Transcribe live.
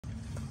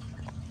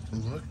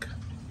look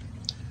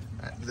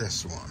at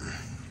this one.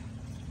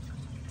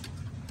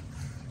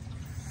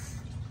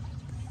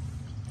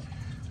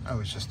 I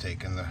was just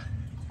taking the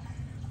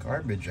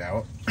garbage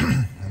out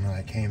and then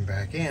I came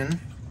back in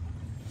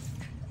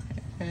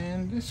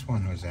and this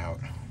one was out.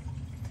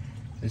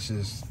 This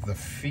is the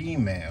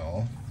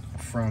female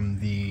from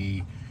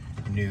the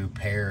new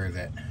pair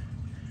that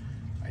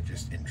I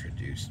just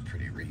introduced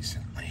pretty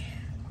recently.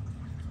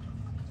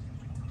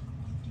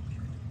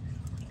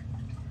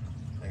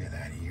 Look at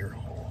that ear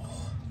hole.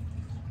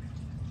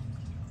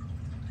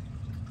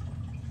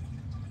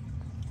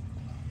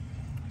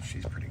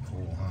 She's pretty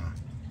cool, huh?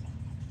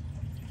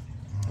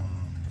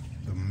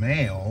 The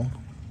male,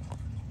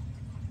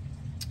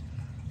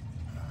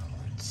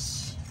 the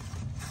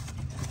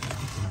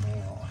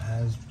male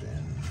has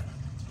been,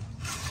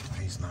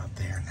 he's not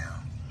there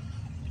now.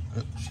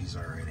 Oh, she's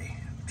already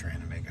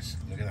trying to make us,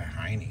 look at that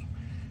hiney.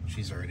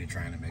 She's already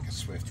trying to make a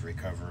swift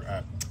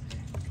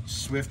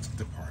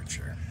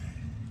departure.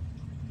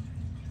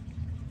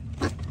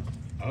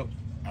 Oh,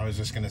 I was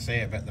just gonna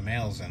say, I bet the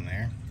male's in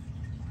there.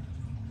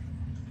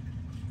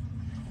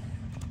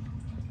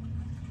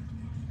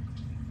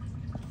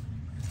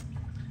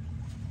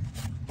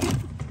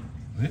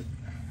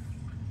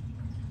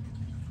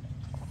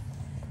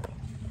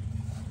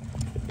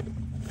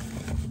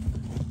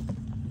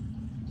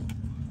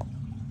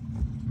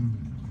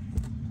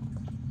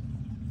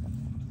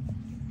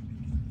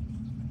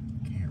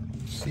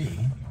 See,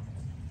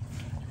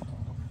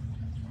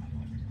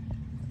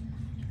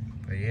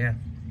 but yeah,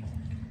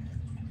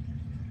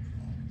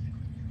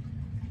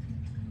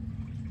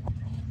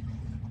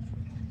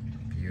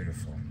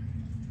 beautiful.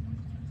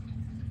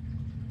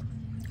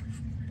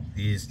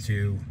 These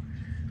two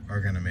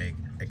are gonna make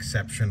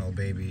exceptional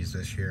babies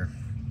this year.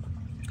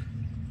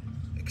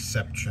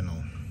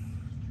 Exceptional.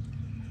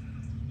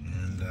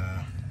 And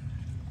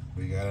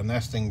we got a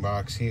nesting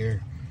box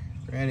here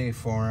ready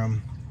for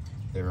them.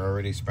 They're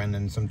already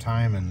spending some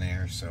time in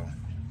there, so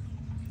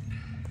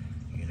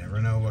you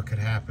never know what could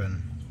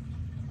happen.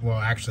 Well,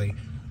 actually,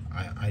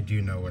 I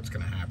do know what's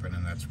gonna happen,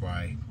 and that's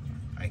why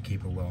I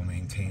keep a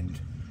well-maintained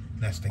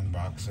nesting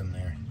box in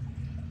there.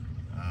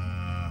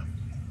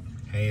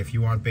 Hey, if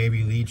you want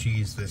baby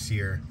leachies this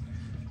year,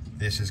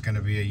 this is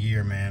gonna be a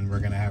year, man.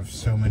 We're gonna have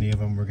so many of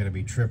them, we're gonna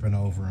be tripping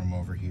over them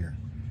over here.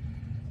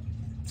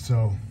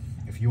 So,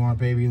 if you want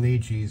baby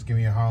leachies, give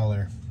me a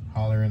holler.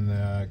 Holler in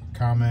the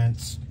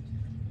comments.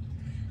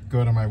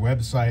 Go to my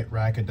website,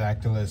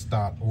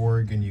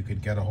 rhacodactylus.org, and you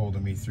could get a hold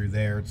of me through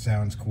there. It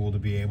sounds cool to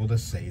be able to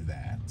say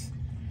that.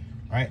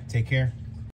 All right, take care.